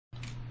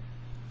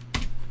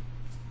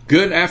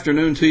Good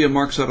afternoon to you.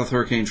 Mark Suttle,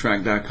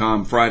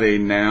 HurricaneTrack.com. Friday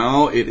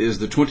now. It is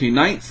the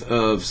 29th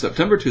of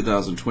September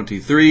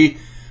 2023.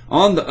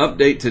 On the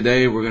update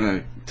today, we're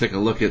going to take a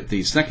look at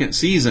the second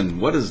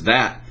season. What is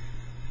that?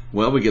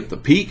 Well, we get the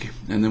peak,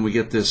 and then we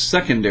get this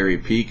secondary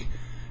peak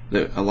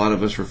that a lot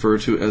of us refer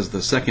to as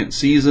the second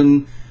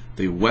season.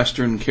 The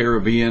Western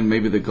Caribbean,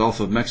 maybe the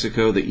Gulf of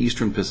Mexico, the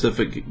Eastern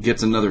Pacific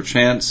gets another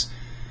chance.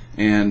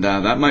 And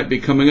that might be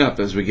coming up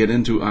as we get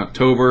into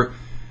October.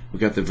 We've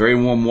got the very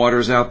warm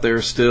waters out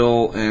there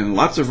still, and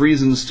lots of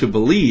reasons to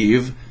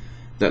believe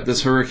that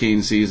this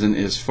hurricane season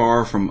is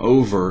far from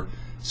over.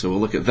 So we'll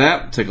look at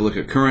that, take a look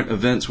at current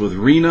events with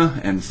Rina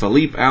and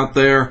Philippe out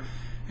there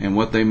and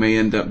what they may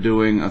end up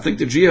doing. I think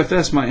the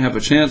GFS might have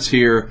a chance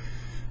here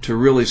to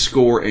really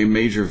score a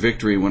major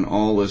victory when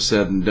all is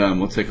said and done.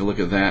 We'll take a look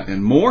at that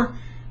and more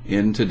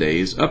in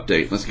today's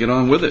update. Let's get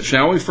on with it,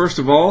 shall we? First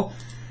of all,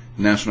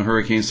 National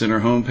Hurricane Center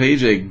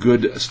homepage, a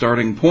good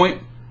starting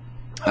point.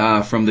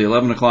 From the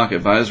 11 o'clock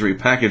advisory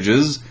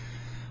packages.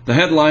 The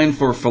headline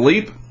for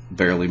Philippe,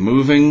 barely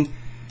moving,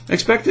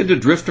 expected to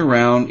drift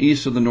around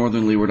east of the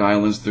northern Leeward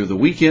Islands through the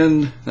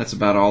weekend. That's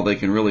about all they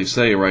can really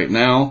say right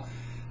now.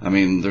 I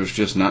mean, there's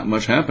just not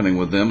much happening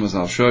with them, as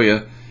I'll show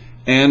you.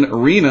 And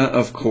Rina,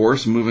 of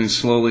course, moving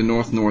slowly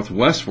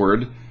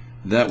north-northwestward.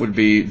 That would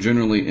be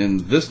generally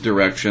in this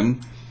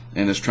direction,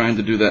 and is trying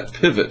to do that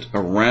pivot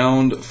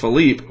around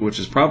Philippe, which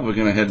is probably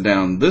going to head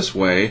down this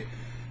way.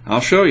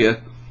 I'll show you.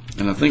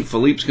 And I think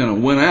Philippe's going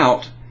to win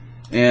out,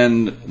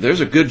 and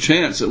there's a good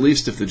chance, at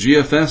least if the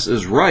GFS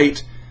is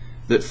right,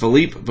 that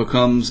Philippe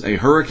becomes a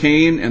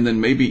hurricane and then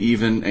maybe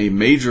even a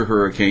major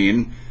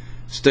hurricane,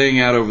 staying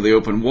out over the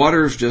open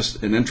waters,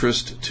 just an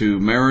interest to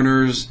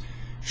mariners,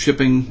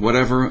 shipping,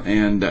 whatever,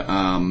 and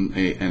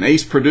an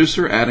ace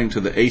producer, adding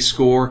to the ace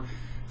score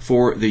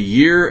for the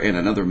year, and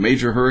another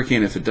major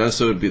hurricane. If it does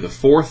so, it would be the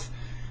fourth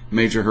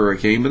major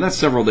hurricane, but that's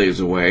several days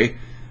away.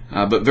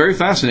 But very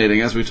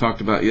fascinating, as we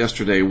talked about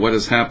yesterday, what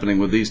is happening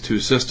with these two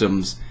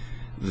systems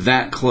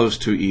that close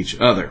to each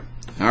other.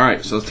 All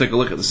right, so let's take a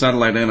look at the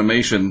satellite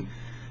animation,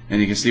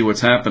 and you can see what's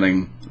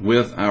happening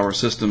with our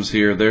systems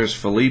here. There's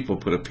Philippe, we'll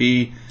put a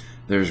P.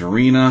 There's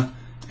Rina,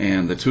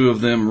 and the two of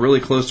them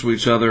really close to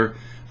each other.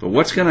 But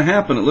what's going to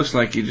happen, it looks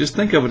like, you just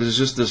think of it as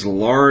just this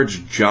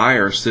large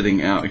gyre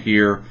sitting out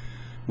here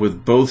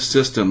with both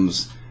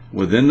systems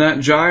within that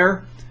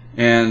gyre,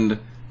 and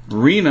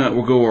Rina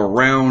will go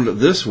around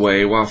this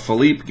way while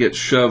Philippe gets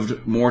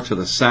shoved more to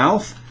the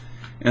south.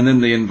 And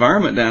then the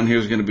environment down here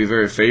is going to be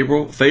very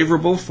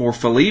favorable for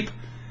Philippe,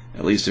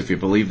 at least if you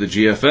believe the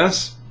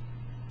GFS.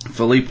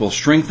 Philippe will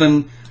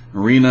strengthen,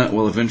 Rina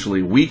will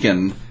eventually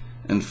weaken,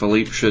 and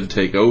Philippe should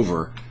take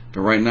over.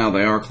 But right now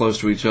they are close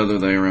to each other,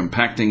 they are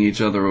impacting each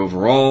other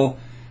overall,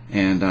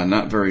 and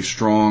not very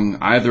strong,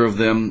 either of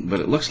them. But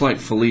it looks like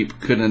Philippe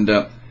could end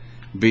up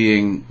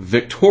being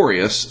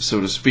victorious, so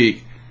to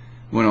speak,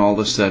 when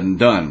all is said and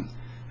done.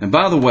 And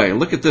by the way,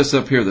 look at this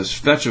up here, this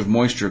fetch of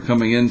moisture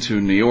coming into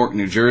New York,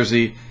 New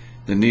Jersey,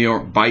 the New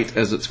York Bight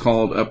as it's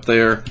called up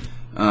there.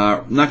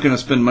 Not going to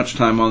spend much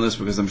time on this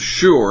because I'm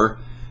sure,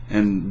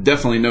 and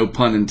definitely no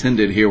pun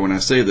intended here when I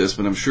say this,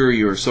 but I'm sure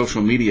your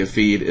social media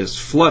feed is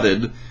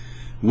flooded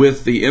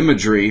with the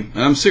imagery,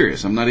 and I'm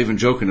serious, I'm not even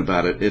joking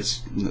about it,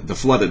 it's the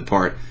flooded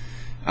part,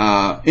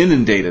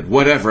 inundated,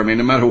 whatever. I mean,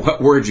 no matter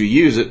what word you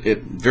use,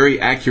 it very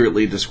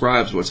accurately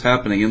describes what's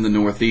happening in the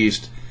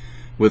Northeast,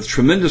 with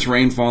tremendous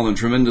rainfall and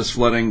tremendous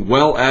flooding,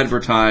 well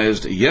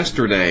advertised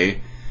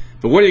yesterday.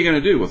 But what are you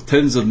going to do with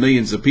tens of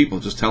millions of people?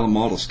 Just tell them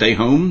all to stay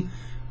home?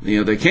 You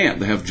know, they can't.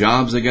 They have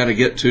jobs they got to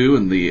get to,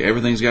 and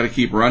everything's got to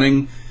keep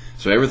running.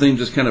 So everything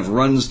just kind of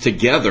runs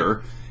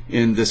together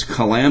in this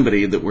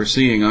calamity that we're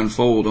seeing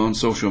unfold on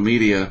social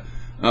media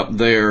up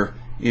there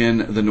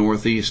in the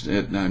Northeast,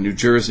 at New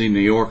Jersey,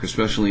 New York,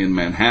 especially in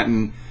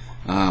Manhattan.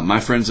 My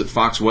friends at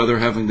Fox Weather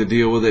having to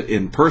deal with it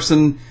in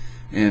person,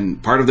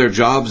 and part of their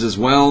jobs as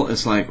well.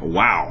 It's like,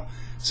 wow.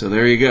 So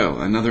there you go.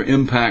 Another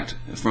impact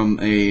from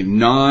a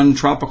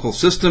non-tropical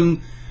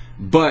system,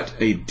 but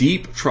a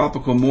deep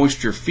tropical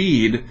moisture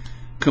feed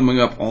coming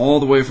up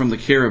all the way from the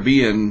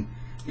Caribbean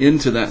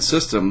into that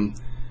system.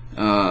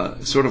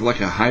 Sort of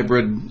like a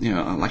hybrid,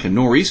 like a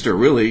nor'easter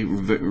really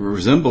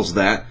resembles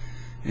that,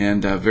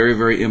 and very,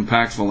 very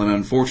impactful. And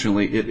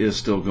unfortunately, it is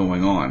still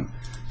going on.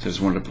 So I just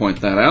wanted to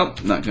point that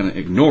out. I'm not going to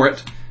ignore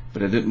it.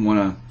 But I didn't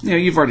want to,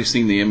 you've already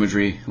seen the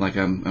imagery, like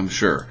I'm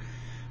sure.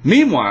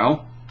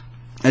 Meanwhile,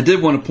 I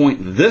did want to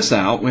point this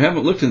out. We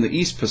haven't looked in the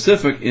East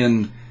Pacific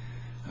in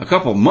a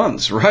couple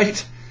months,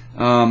 right?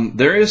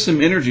 There is some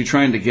energy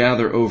trying to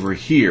gather over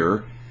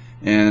here,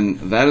 and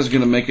that is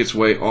going to make its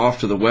way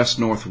off to the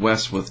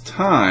west-northwest with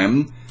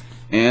time,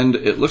 and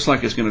it looks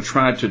like it's going to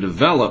try to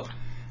develop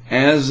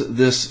as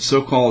this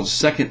so-called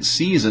second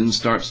season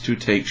starts to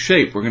take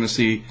shape. We're going to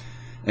see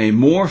a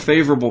more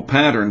favorable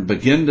pattern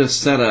begin to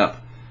set up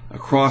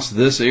across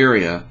this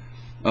area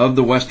of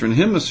the Western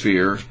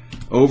Hemisphere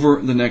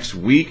over the next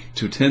week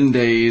to 10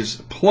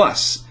 days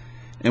plus.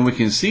 And we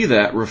can see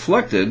that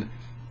reflected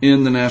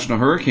in the National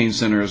Hurricane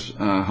Center's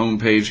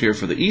homepage here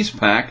for the East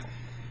Pack,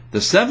 The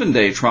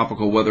 7-day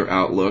tropical weather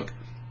outlook,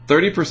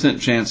 30%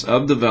 chance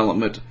of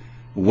development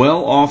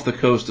well off the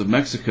coast of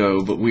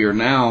Mexico, but we are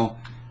now,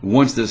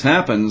 once this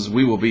happens,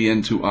 we will be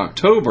into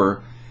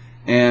October,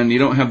 and you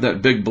don't have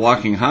that big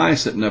blocking high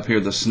sitting up here,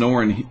 the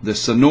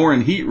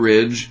Sonoran heat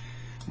ridge,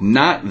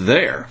 not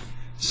there.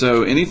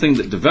 So anything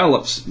that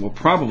develops will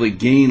probably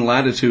gain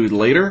latitude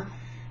later.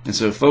 And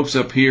so folks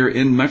up here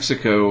in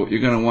Mexico, you're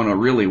going to want to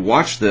really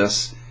watch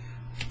this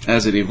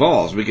as it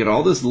evolves. We get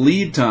all this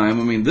lead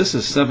time. I mean, this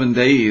is 7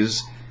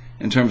 days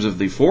in terms of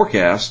the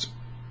forecast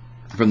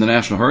from the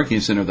National Hurricane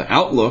Center, the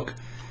outlook.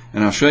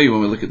 And I'll show you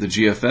when we look at the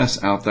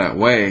GFS out that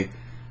way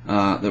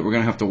that we're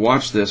going to have to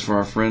watch this for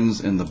our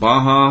friends in the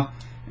Baja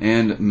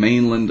and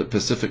mainland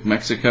Pacific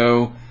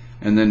Mexico,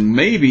 and then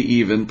maybe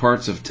even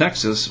parts of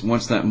Texas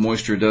once that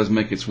moisture does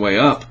make its way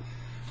up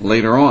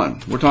later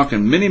on. We're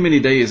talking many, many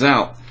days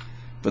out,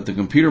 but the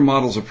computer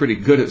models are pretty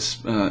good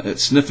at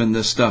sniffing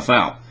this stuff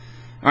out.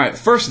 All right,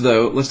 first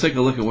though, let's take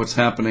a look at what's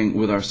happening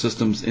with our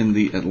systems in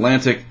the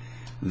Atlantic.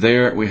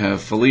 There we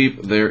have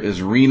Philippe, there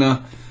is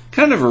Rena.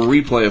 Kind of a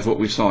replay of what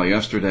we saw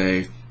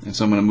yesterday, and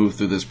so I'm going to move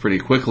through this pretty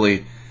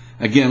quickly.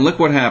 Again, look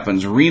what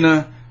happens.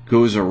 Rena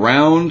goes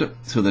around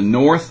to the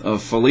north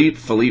of Philippe.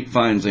 Philippe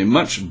finds a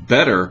much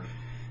better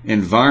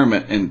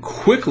environment and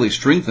quickly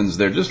strengthens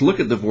there. Just look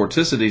at the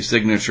vorticity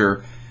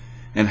signature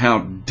and how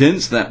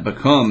dense that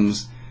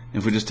becomes.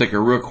 If we just take a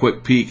real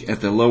quick peek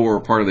at the lower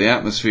part of the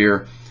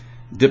atmosphere,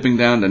 dipping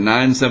down to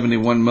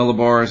 971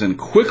 millibars and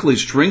quickly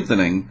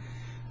strengthening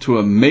to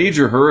a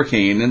major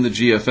hurricane in the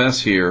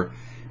GFS here,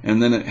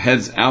 and then it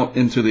heads out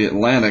into the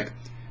Atlantic,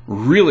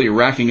 really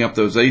racking up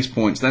those ace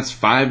points. That's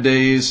 5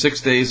 days,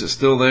 6 days, it's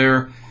still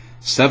there,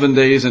 7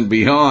 days and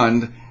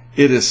beyond,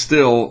 it is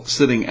still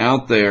sitting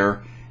out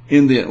there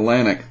in the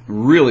Atlantic,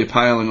 really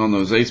piling on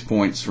those ace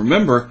points.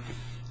 Remember,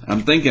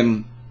 I'm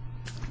thinking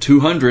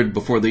 200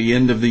 before the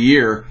end of the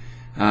year,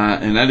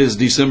 and that is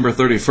December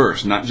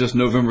 31st, not just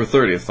November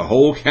 30th, the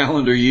whole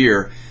calendar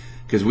year,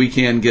 because we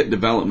can get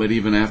development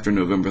even after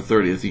November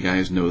 30th. You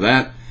guys know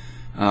that.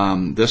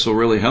 This will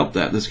really help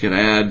that. This could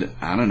add,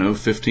 I don't know,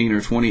 15 or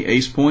 20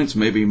 ace points,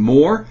 maybe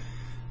more,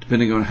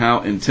 depending on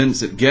how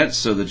intense it gets.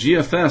 So the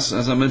GFS,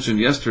 as I mentioned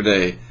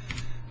yesterday,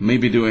 may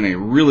be doing a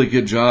really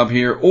good job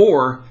here,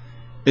 or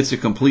it's a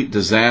complete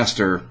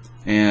disaster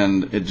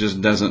and it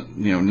just doesn't,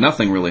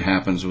 nothing really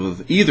happens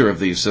with either of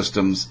these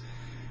systems.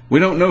 We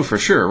don't know for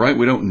sure, right?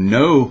 We don't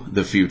know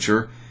the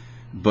future,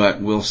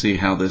 but we'll see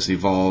how this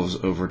evolves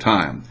over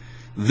time.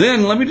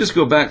 Then let me just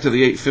go back to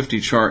the 850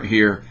 chart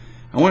here.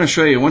 I want to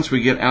show you once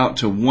we get out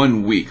to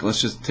 1 week.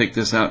 Let's just take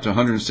this out to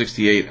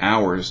 168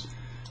 hours.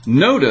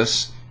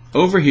 Notice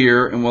over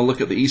here, and we'll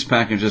look at the East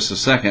Pack in just a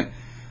second,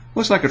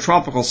 looks like a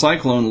tropical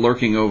cyclone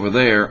lurking over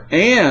there,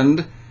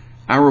 and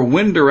our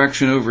wind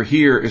direction over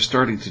here is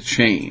starting to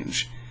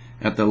change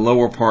at the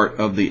lower part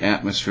of the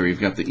atmosphere. You've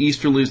got the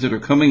easterlies that are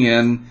coming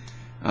in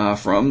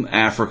from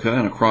Africa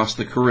and across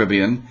the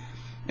Caribbean,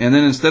 and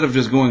then instead of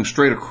just going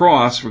straight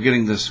across, we're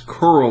getting this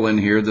curl in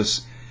here,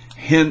 this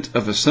hint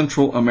of a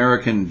Central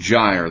American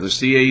gyre, the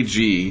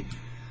CAG,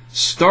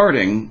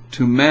 starting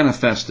to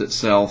manifest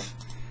itself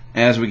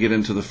as we get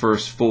into the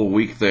first full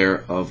week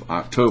there of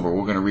October.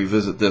 We're going to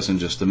revisit this in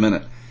just a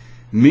minute.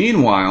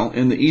 Meanwhile,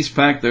 in the East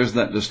Pack, there's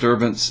that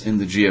disturbance in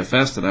the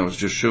GFS that I was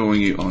just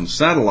showing you on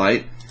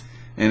satellite.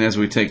 And as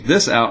we take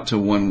this out to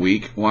 1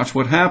 week, watch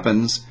what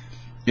happens.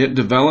 It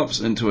develops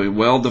into a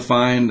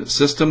well-defined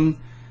system,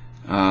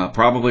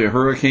 probably a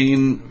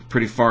hurricane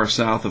pretty far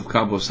south of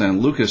Cabo San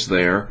Lucas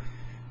there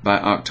by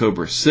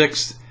October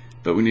 6th.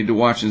 But we need to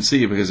watch and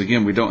see because,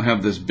 again, we don't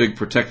have this big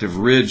protective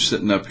ridge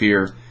sitting up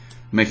here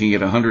making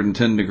it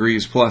 110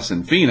 degrees plus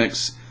in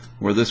Phoenix,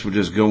 where this would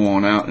just go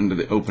on out into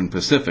the open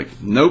Pacific.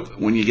 Nope,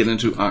 when you get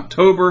into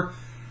October,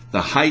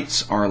 the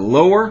heights are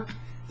lower.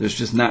 There's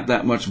just not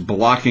that much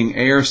blocking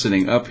air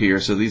sitting up here,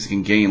 so these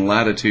can gain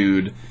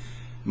latitude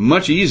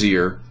much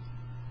easier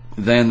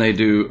than they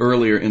do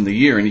earlier in the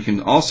year. And you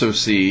can also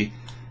see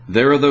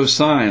there are those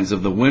signs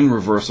of the wind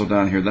reversal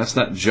down here. That's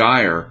that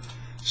gyre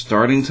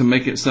starting to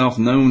make itself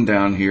known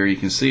down here. You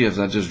can see as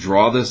I just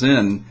draw this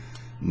in,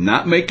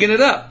 not making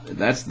it up.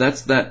 That's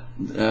that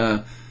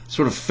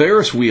sort of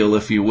Ferris wheel,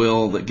 if you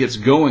will, that gets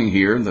going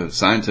here. The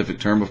scientific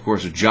term, of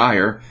course, is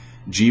gyre,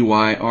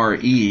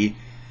 G-Y-R-E.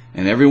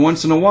 And every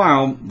once in a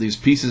while, these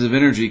pieces of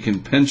energy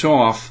can pinch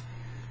off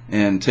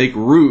and take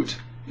root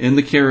in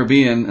the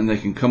Caribbean, and they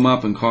can come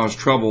up and cause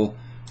trouble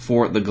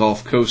for the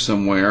Gulf Coast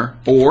somewhere.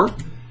 Or,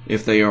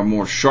 if they are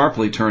more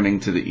sharply turning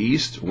to the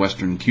east,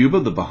 western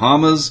Cuba, the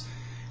Bahamas.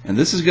 And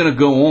this is going to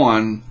go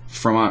on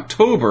from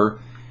October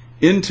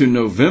into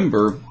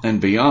November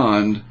and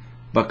beyond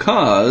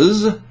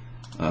because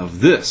of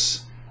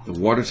this. The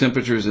water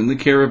temperatures in the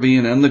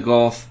Caribbean and the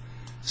Gulf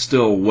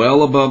still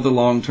well above the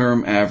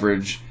long-term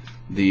average.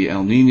 The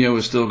El Nino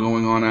is still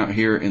going on out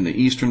here in the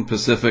eastern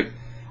Pacific,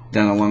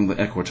 down along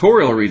the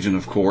equatorial region,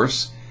 of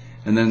course.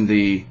 And then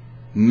the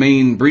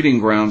main breeding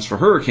grounds for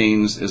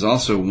hurricanes is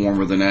also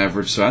warmer than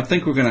average. So I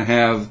think we're going to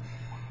have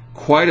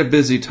quite a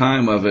busy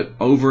time of it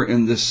over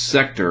in this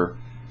sector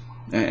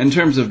in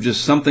terms of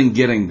just something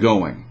getting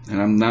going.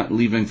 And I'm not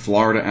leaving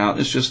Florida out.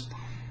 It's just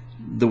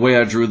the way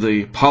I drew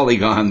the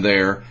polygon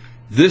there.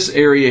 This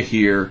area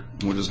here,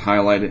 we'll just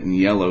highlight it in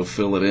yellow,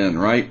 fill it in,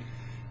 right?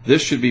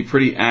 This should be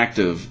pretty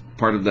active,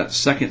 part of that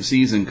second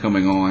season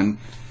coming on.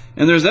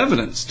 And there's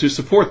evidence to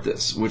support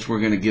this, which we're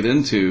going to get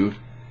into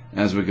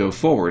as we go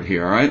forward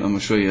here, all right? I'm going to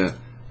show you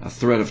a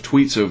thread of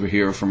tweets over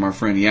here from our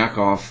friend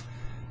Yakov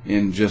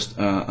in just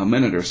a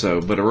minute or so.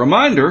 But a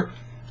reminder,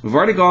 we've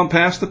already gone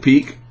past the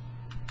peak,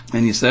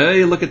 and you say,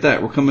 hey, look at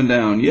that, we're coming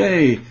down,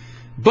 yay.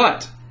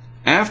 But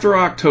after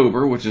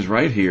October, which is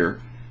right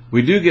here,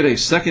 we do get a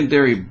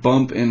secondary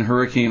bump in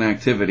hurricane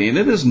activity, and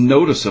it is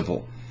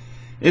noticeable.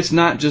 It's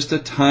not just a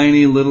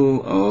tiny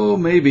little, oh,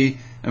 maybe.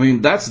 I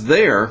mean, that's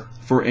there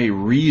for a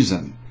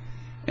reason.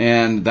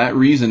 And that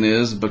reason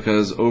is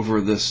because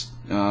over this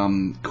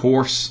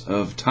course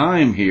of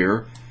time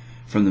here,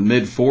 from the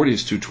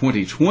mid-40s to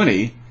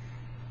 2020,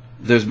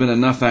 there's been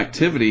enough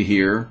activity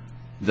here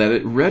that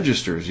it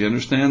registers. You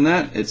understand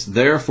that? It's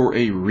there for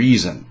a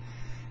reason.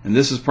 And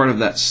this is part of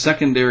that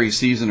secondary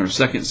season or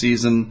second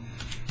season.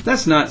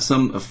 That's not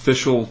some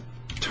official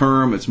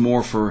term. It's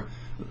more for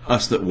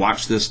us that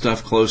watch this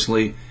stuff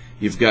closely.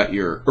 You've got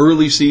your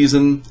early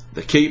season,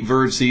 the Cape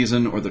Verde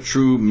season, or the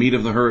true meat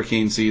of the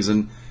hurricane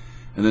season,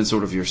 and then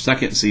sort of your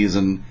second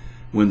season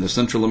when the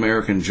Central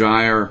American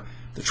gyre,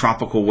 the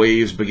tropical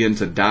waves begin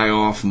to die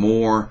off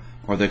more,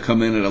 or they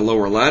come in at a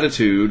lower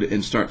latitude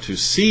and start to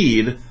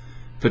seed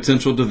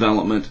potential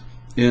development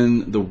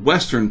in the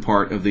western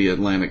part of the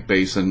Atlantic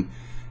basin.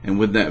 And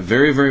with that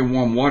very, very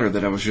warm water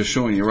that I was just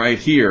showing you right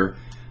here,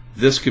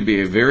 this could be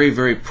a very,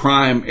 very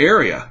prime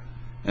area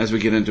as we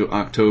get into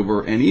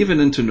October and even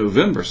into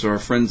November. So our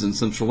friends in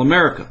Central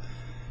America,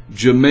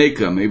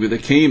 Jamaica, maybe the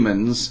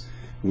Caymans,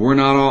 we're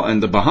not all,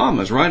 and the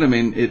Bahamas, right? I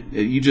mean,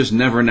 you just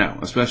never know,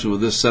 especially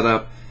with this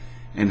setup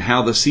and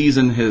how the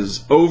season has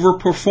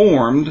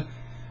overperformed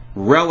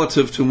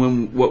relative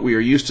to what we are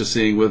used to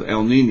seeing with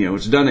El Nino.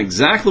 It's done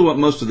exactly what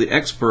most of the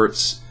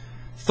experts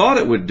thought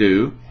it would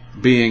do,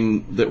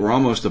 being that we're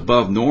almost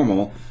above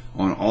normal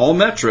on all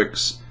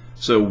metrics.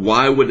 So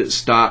why would it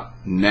stop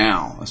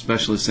now,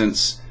 especially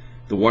since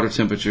the water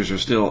temperatures are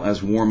still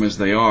as warm as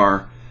they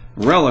are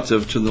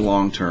relative to the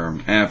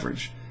long-term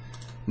average?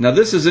 Now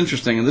this is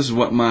interesting, and this is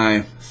what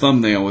my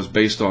thumbnail was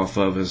based off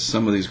of, is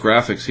some of these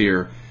graphics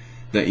here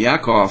that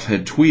Yakov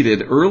had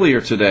tweeted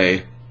earlier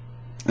today.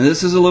 And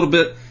this is a little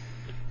bit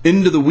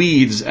into the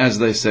weeds, as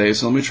they say,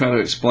 so let me try to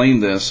explain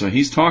this. So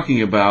he's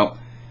talking about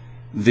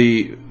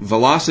the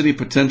velocity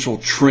potential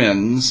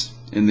trends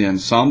in the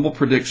ensemble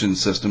prediction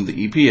system,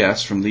 the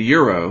EPS, from the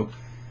Euro,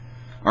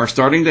 are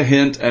starting to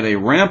hint at a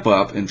ramp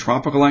up in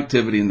tropical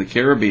activity in the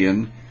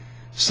Caribbean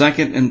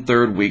second and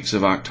third weeks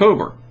of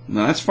October.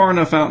 Now that's far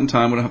enough out in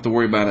time, we don't have to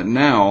worry about it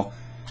now.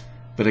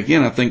 But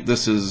again, I think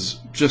this is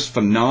just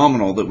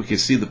phenomenal that we can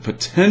see the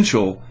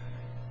potential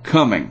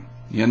coming.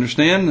 You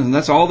understand? And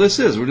that's all this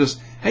is. We're just,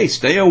 hey,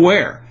 stay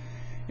aware.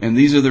 And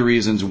these are the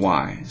reasons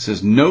why. It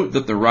says, note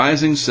that the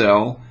rising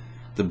cell,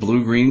 the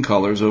blue-green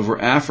colors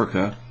over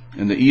Africa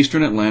and the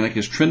eastern Atlantic,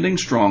 is trending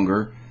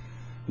stronger,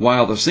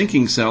 while the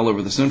sinking cell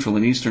over the central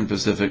and eastern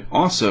Pacific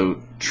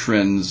also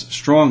trends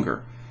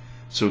stronger.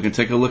 So we can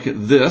take a look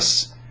at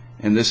this,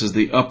 and this is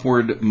the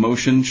upward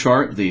motion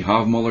chart, the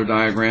Hofmuller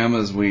diagram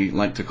as we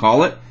like to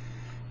call it.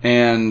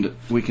 And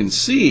we can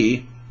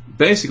see,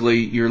 basically,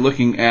 you're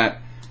looking at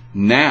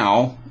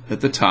now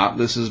at the top,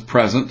 this is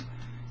present,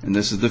 and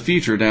this is the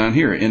future down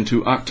here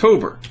into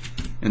October.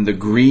 And the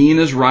green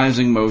is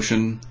rising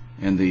motion,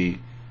 and the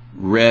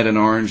red and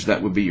orange,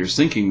 that would be your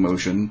sinking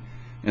motion.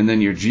 And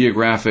then your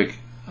geographic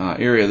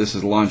area, this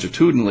is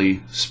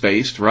longitudinally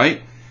spaced,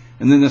 right?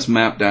 And then this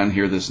map down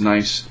here, this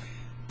nice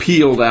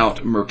peeled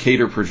out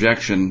Mercator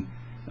projection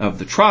of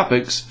the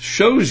tropics,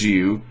 shows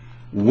you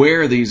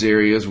where these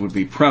areas would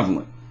be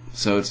prevalent.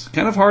 So it's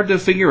kind of hard to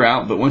figure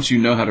out, but once you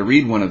know how to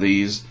read one of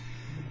these,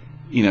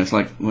 you know, it's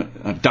like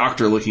a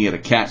doctor looking at a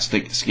CAT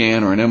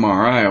scan or an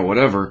MRI or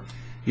whatever.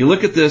 You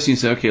look at this and you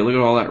say, okay, look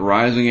at all that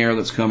rising air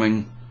that's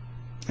coming,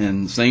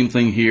 and same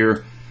thing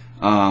here.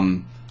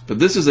 But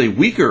this is a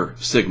weaker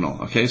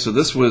signal, okay? So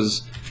this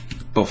was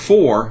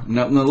before.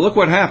 Now look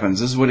what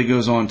happens. This is what he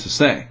goes on to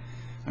say.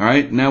 All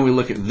right, now we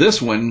look at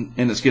this one,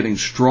 and it's getting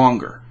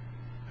stronger.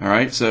 All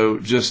right, so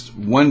just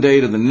one day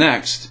to the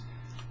next,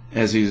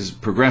 as he's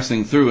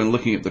progressing through and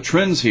looking at the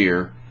trends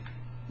here,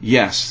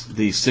 yes,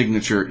 the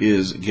signature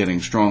is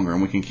getting stronger,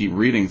 and we can keep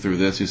reading through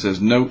this. He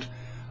says, note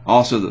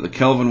also that the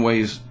Kelvin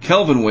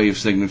wave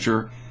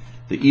signature,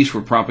 the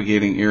eastward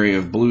propagating area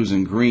of blues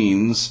and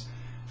greens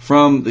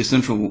from the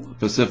central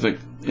Pacific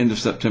end of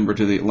September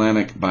to the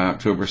Atlantic by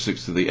October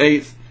 6th to the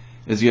 8th,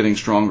 is getting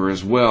stronger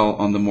as well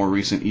on the more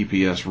recent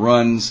EPS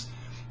runs.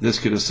 This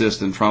could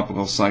assist in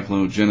tropical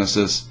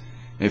cyclogenesis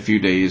a few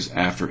days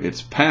after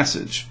its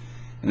passage.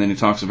 And then he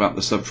talks about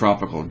the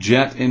subtropical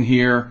jet in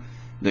here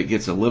that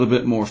gets a little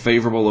bit more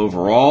favorable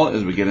overall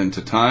as we get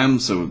into time.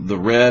 So the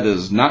red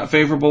is not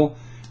favorable.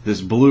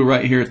 This blue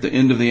right here at the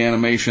end of the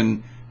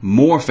animation,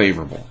 more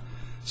favorable.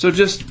 So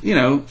just,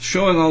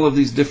 showing all of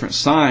these different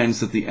signs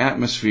that the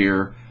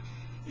atmosphere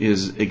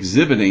is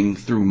exhibiting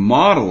through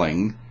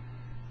modeling.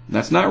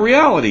 That's not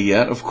reality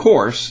yet, of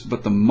course,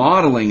 but the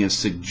modeling is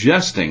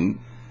suggesting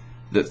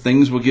that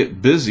things will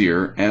get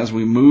busier as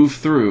we move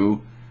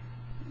through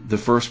the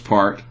first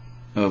part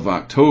of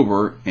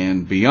October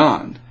and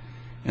beyond.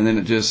 And then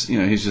it just,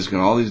 he's just got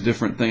all these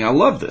different things. I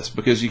love this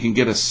because you can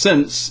get a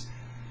sense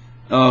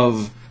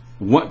of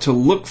what to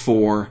look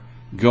for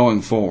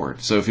going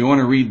forward. So if you want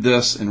to read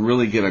this and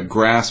really get a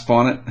grasp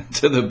on it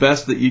to the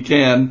best that you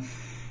can,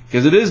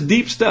 because it is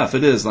deep stuff.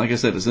 It is, like I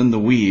said, it's in the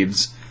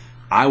weeds.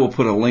 I will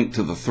put a link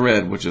to the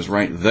thread, which is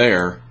right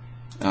there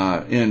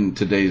in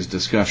today's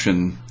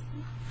discussion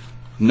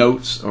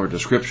notes or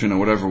description or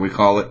whatever we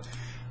call it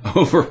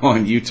over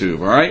on YouTube.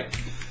 All right.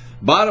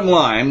 Bottom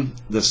line,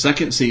 the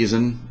second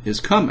season is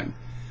coming.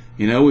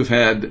 We've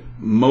had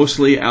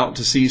mostly out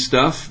to sea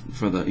stuff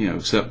for the,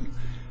 except,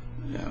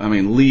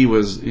 Lee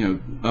was,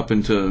 up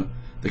into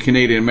the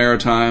Canadian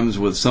Maritimes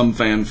with some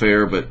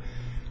fanfare, but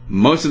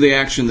most of the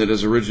action that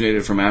has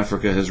originated from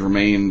Africa has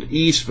remained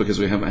east because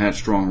we haven't had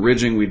strong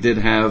ridging. We did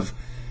have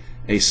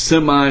a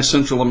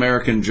semi-Central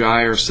American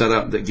gyre set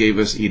up that gave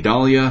us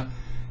Idalia,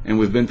 and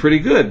we've been pretty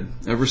good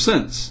ever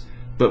since.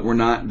 But we're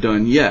not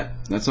done yet.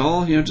 That's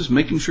all, just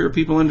making sure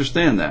people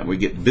understand that. We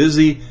get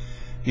busy.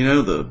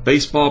 The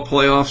baseball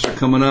playoffs are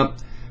coming up.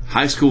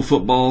 High school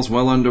football's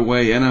well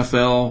underway.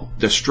 NFL,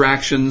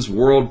 distractions,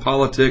 world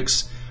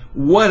politics,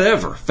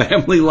 whatever.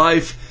 Family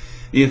life.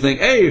 You think,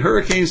 hey,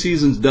 hurricane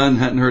season's done.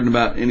 Hadn't heard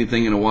about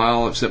anything in a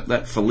while except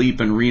that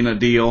Philippe and Rena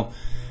deal.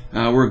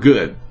 We're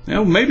good.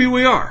 Maybe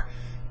we are.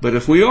 But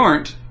if we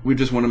aren't, we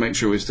just want to make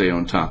sure we stay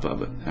on top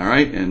of it. All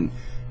right? And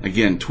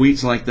again,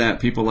 tweets like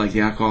that, people like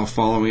Yakov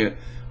following it,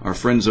 our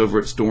friends over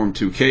at Storm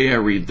 2K, I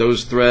read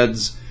those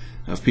threads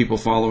of people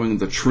following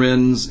the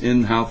trends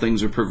in how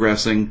things are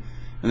progressing.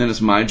 And then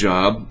it's my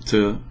job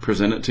to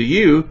present it to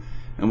you.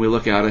 And we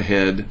look out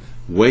ahead,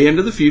 way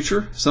into the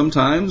future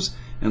sometimes,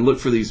 and look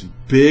for these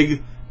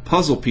big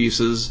puzzle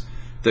pieces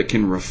that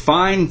can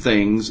refine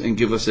things and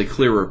give us a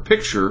clearer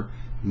picture,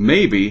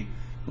 maybe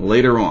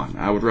later on.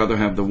 I would rather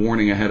have the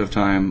warning ahead of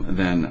time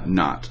than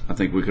not. I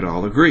think we could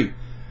all agree.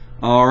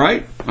 All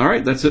right,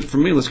 that's it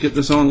from me. Let's get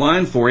this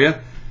online for you.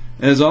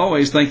 As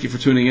always, thank you for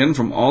tuning in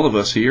from all of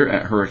us here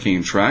at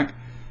HurricaneTrack.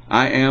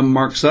 I am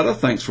Mark Sutta.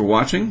 Thanks for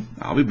watching.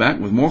 I'll be back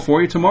with more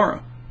for you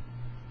tomorrow.